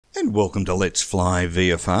And welcome to Let's Fly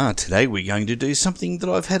VFR. Today we're going to do something that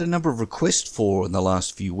I've had a number of requests for in the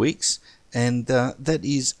last few weeks, and that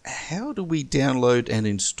is, how do we download and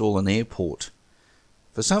install an airport?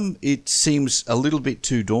 For some it seems a little bit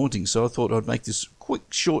too daunting, so I thought I'd make this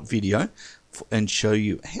quick short video and show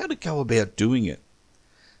you how to go about doing it.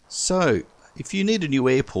 So if you need a new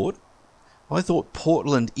airport, I thought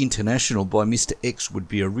Portland International by Mr. X would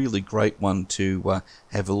be a really great one to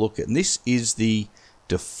have a look at. And this is the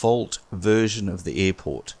default version of the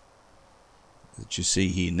airport that you see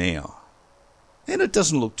here now. And it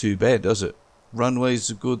doesn't look too bad, does it?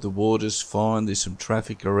 Runways are good, the water's fine, there's some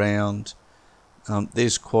traffic around.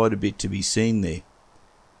 There's quite a bit to be seen there.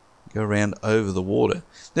 Go around over the water.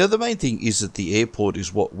 Now the main thing is that the airport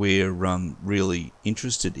is what we're really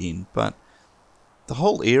interested in, but the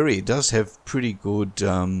whole area does have pretty good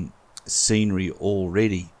scenery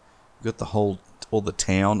already. You've got all the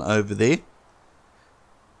town over there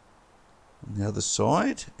on the other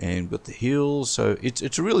side, and got the hills, so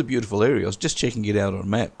it's a really beautiful area. I was just checking it out on a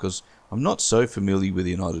map because I'm not so familiar with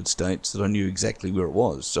the United States that I knew exactly where it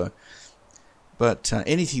was. So, but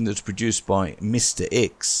anything that's produced by Mr.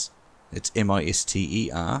 X, it's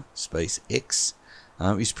M-I-S-T-E-R space X,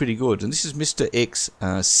 is pretty good. And this is Mr. X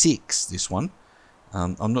 6, this one.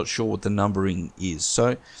 I'm not sure what the numbering is.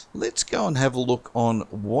 So let's go and have a look on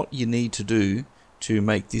what you need to do to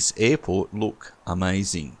make this airport look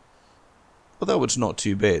amazing. Although it's not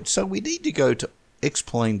too bad. So we need to go to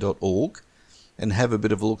xplane.org and have a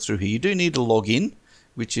bit of a look through here. You do need to log in,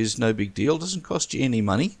 which is no big deal. It doesn't cost you any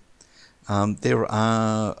money. There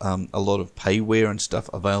are a lot of payware and stuff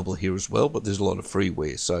available here as well, but there's a lot of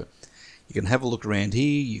freeware. So you can have a look around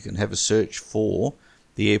here. You can have a search for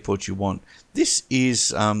the airport you want. This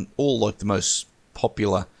is all like the most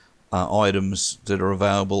popular items that are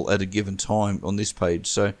available at a given time on this page.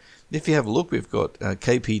 So if you have a look, we've got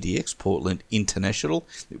KPDX, Portland International.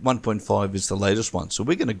 1.5 is the latest one. So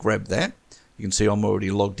we're going to grab that. You can see I'm already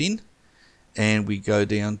logged in. And we go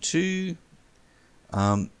down to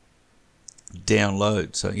download.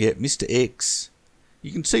 So yeah, Mr. X.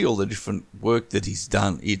 You can see all the different work that he's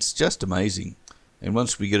done. It's just amazing. And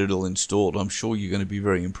once we get it all installed, I'm sure you're going to be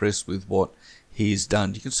very impressed with what he's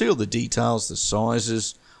done. You can see all the details, the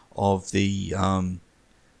sizes of the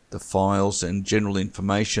files and general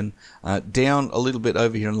information. Down a little bit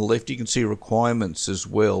over here on the left, you can see requirements as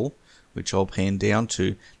well, which I'll pan down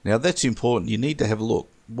to. Now that's important. You need to have a look.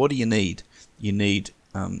 What do you need? You need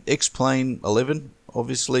xplane 11,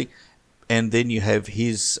 obviously, and then you have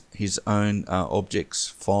his own objects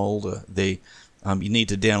folder there. You need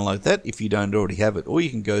to download that if you don't already have it, or you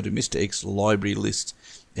can go to Mr. X library list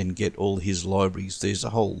and get all his libraries. There's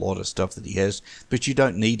a whole lot of stuff that he has, but you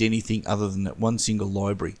don't need anything other than that one single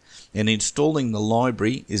library. And installing the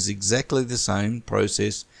library is exactly the same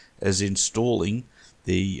process as installing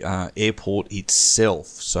the airport itself.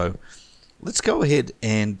 So let's go ahead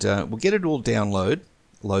and we'll get it all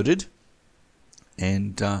loaded,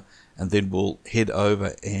 and then we'll head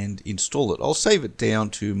over and install it. I'll save it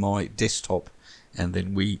down to my desktop, and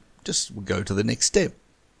then we'll go to the next step.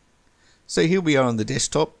 So here we are on the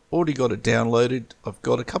desktop, already got it downloaded. I've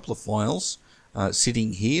got a couple of files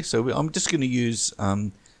sitting here, so I'm just going to use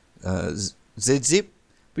ZZip,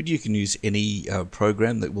 but you can use any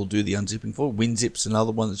program that will do the unzipping for. WinZip's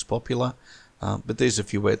another one that's popular, but there's a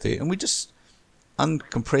few out there, and we just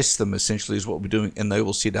uncompress them essentially is what we're doing, and they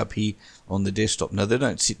will sit up here on the desktop. Now they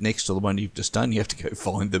don't sit next to the one you've just done, you have to go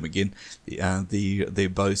find them again. They're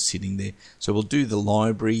both sitting there. So we'll do the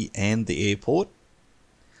library and the airport.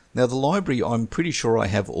 Now the library I'm pretty sure I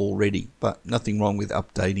have already, but nothing wrong with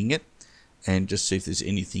updating it and just see if there's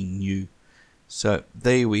anything new. So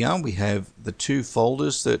there we are. We have the two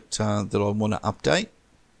folders that I want to update.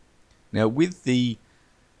 Now with the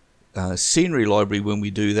scenery library, when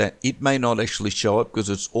we do that, it may not actually show up because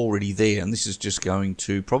it's already there, and this is just going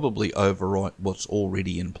to probably overwrite what's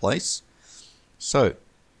already in place. So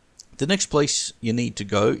the next place you need to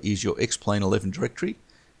go is your xplane 11 directory.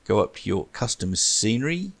 Go up to your custom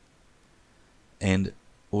scenery, and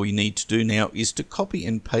all you need to do now is to copy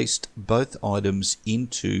and paste both items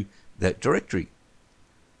into that directory.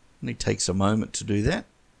 Only takes a moment to do that.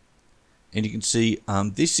 And you can see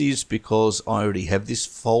this is because I already have this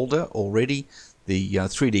folder already, the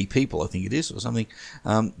 3D people I think it is, or something.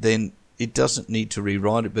 Then it doesn't need to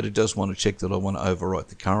rewrite it, but it does want to check that I want to overwrite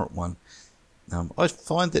the current one. I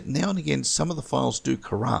find that now and again some of the files do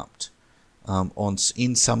corrupt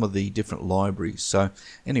in some of the different libraries. So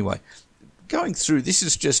anyway, going through, this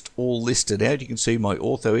is just all listed out. You can see my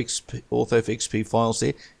ORTHO for XP files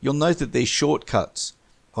there. You'll note that they're shortcuts.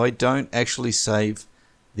 I don't actually save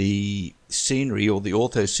the scenery or the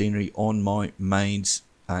ortho scenery on my mains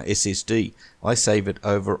SSD. I save it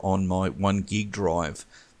over on my 1 gig drive,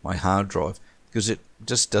 my hard drive, because it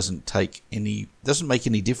just doesn't make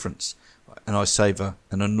any difference, and I save an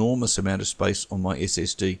enormous amount of space on my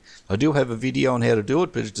SSD. I do have a video on how to do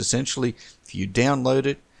it, but it's essentially if you download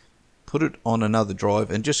it, put it on another drive,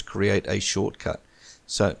 and just create a shortcut.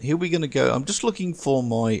 So here we're going to go. I'm just looking for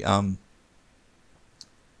my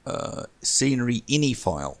scenery ini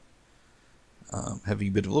file. Having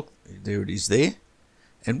a bit of a look. There it is there.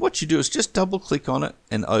 And what you do is just double click on it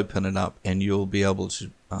and open it up, and you'll be able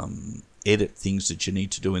to edit things that you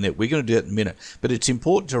need to do in there. We're going to do that in a minute, but it's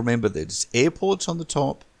important to remember that it's airports on the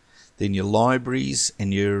top, then your libraries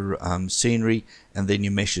and your scenery, and then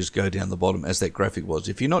your meshes go down the bottom as that graphic was.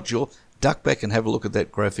 If you're not sure, duck back and have a look at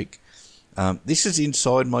that graphic. This is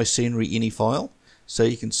inside my scenery ini file, so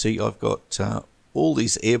you can see I've got all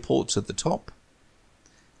these airports at the top.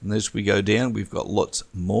 And as we go down, we've got lots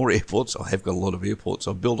more airports. I have got a lot of airports.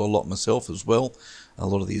 I've built a lot myself as well, a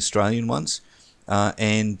lot of the Australian ones.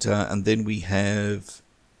 And then we have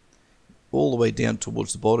all the way down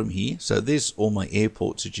towards the bottom here. So there's all my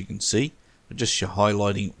airports that you can see. I'm just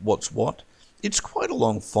highlighting what's what. It's quite a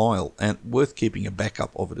long file and worth keeping a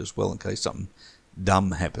backup of it as well in case something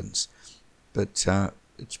dumb happens. But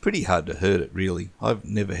it's pretty hard to hurt it, really. I've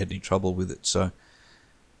never had any trouble with it. So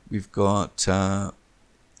we've got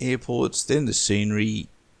airports, then the scenery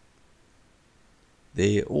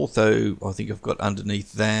there. Ortho, I think I've got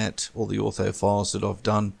underneath that all the ortho files that I've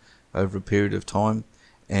done over a period of time,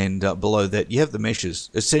 and below that you have the meshes.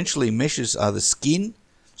 Essentially, meshes are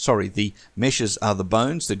the meshes are the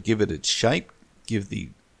bones that give it its shape, give the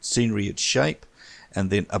scenery its shape, and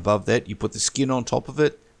then above that you put the skin on top of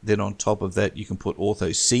it. Then on top of that you can put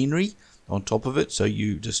ortho scenery on top of it, so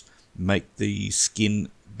you just make the skin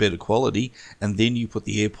better quality, and then you put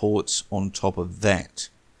the airports on top of that.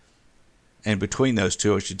 And between those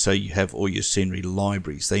two, I should say, you have all your scenery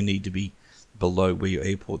libraries. They need to be below where your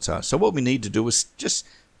airports are. So what we need to do is just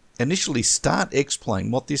initially start xplane.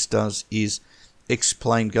 What this does is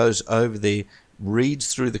xplane goes over there,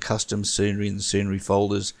 reads through the custom scenery and the scenery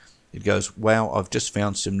folders. It goes, wow, I've just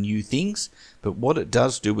found some new things. But what it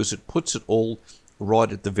does do is it puts it all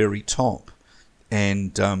right at the very top.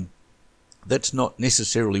 And that's not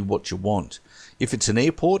necessarily what you want. If it's an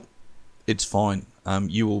airport, it's fine.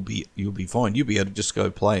 You'll be fine. You'll be able to just go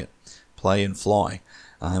play and fly.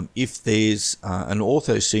 If there's an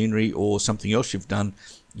ortho scenery or something else you've done,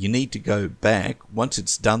 you need to go back once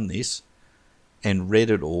it's done this and read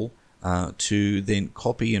it all to then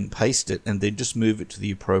copy and paste it, and then just move it to the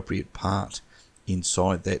appropriate part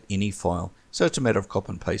inside that ini file. So it's a matter of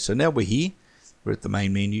copy and paste. So now we're here. We're at the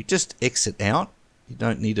main menu. Just exit out. You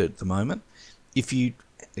don't need it at the moment. If you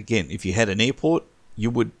had an airport, you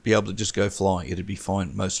would be able to just go fly. It'd be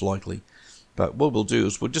fine, most likely. But what we'll do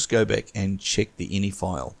is we'll just go back and check the ini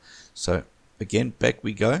file. So again, back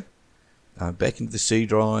we go. Back into the C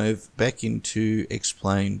drive, back into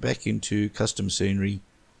xplane, back into custom scenery.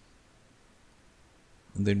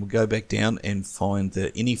 And then we'll go back down and find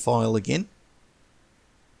the ini file again.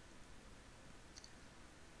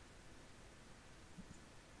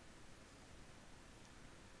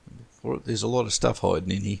 There's a lot of stuff hiding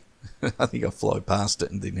in here. I think I'll fly past it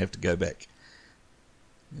and then have to go back.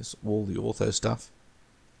 There's all the ortho stuff.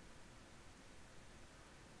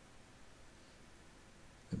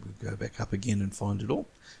 And we'll go back up again and find it all.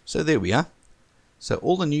 So there we are. So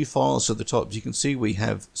all the new files at the top, as you can see, we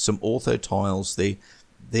have some ortho tiles there.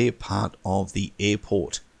 They're part of the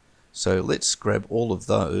airport. So let's grab all of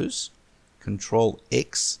those, Control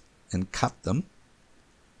X and cut them.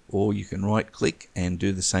 Or you can right click and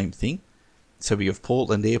do the same thing. So we have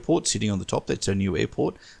Portland Airport sitting on the top. That's our new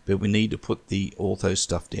airport, but we need to put the ortho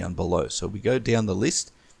stuff down below. So we go down the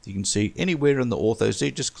list. You can see anywhere in the orthos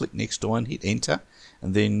there, just click next to one, hit enter,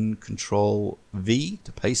 and then Control V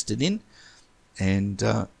to paste it in, and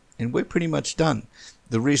we're pretty much done.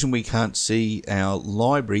 The reason we can't see our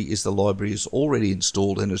library is the library is already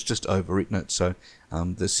installed and it's just overwritten it, so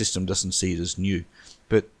the system doesn't see it as new.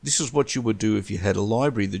 But this is what you would do if you had a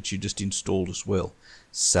library that you just installed as well.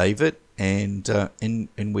 Save it, and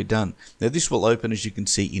we're done. Now this will open, as you can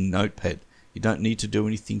see, in NOTEPAD. You don't need to do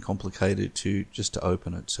anything complicated to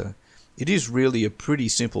open it. So it is really a pretty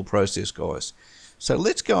simple process, guys. So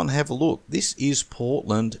let's go and have a look. This is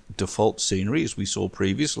Portland default scenery, as we saw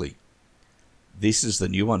previously. This is the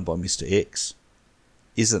new one by Mr. X.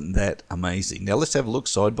 Isn't that amazing? Now let's have a look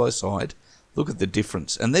side by side. Look at the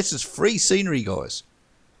difference. And this is free scenery, guys.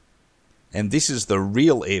 And this is the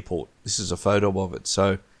real airport. This is a photo of it.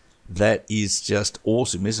 So that is just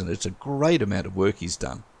awesome, isn't it? It's a great amount of work he's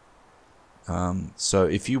done. So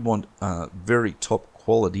if you want very top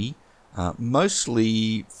quality,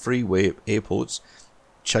 mostly freeware airports,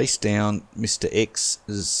 chase down Mr.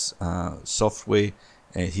 X's software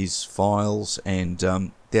and his files and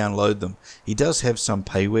download them. He does have some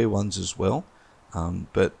payware ones as well,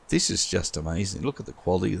 but this is just amazing. Look at the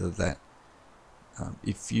quality of that.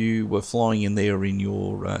 If you were flying in there in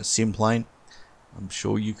your sim plane, I'm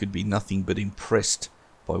sure you could be nothing but impressed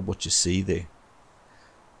by what you see there.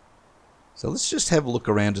 So let's just have a look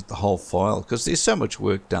around at the whole file, because there's so much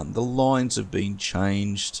work done. The lines have been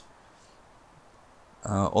changed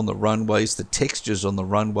on the runways. The textures on the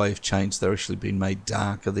runway have changed. They're actually been made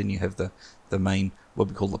darker. Then you have the main, what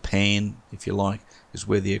we call the pan, if you like, is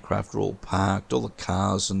where the aircraft are all parked, all the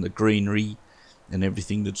cars and the greenery and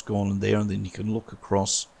everything that's gone in there. And then you can look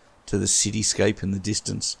across to the cityscape in the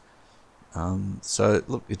distance. So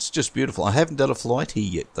look, it's just beautiful. I haven't done a flight here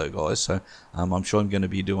yet though, guys, so I'm sure I'm going to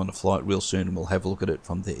be doing a flight real soon, and we'll have a look at it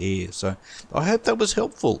from the air. So I hope that was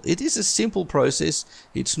helpful. It is a simple process.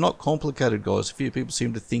 It's not complicated, guys. A few people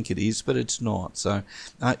seem to think it is, but it's not. So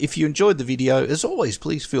if you enjoyed the video, as always,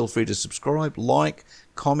 please feel free to subscribe, like,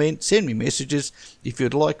 comment, send me messages. If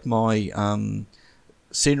you'd like my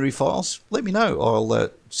scenery files, let me know. I'll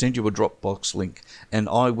send you a Dropbox link, and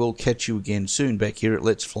I will catch you again soon back here at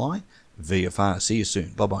Let's Fly VFR. See you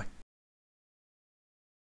soon. Bye-bye.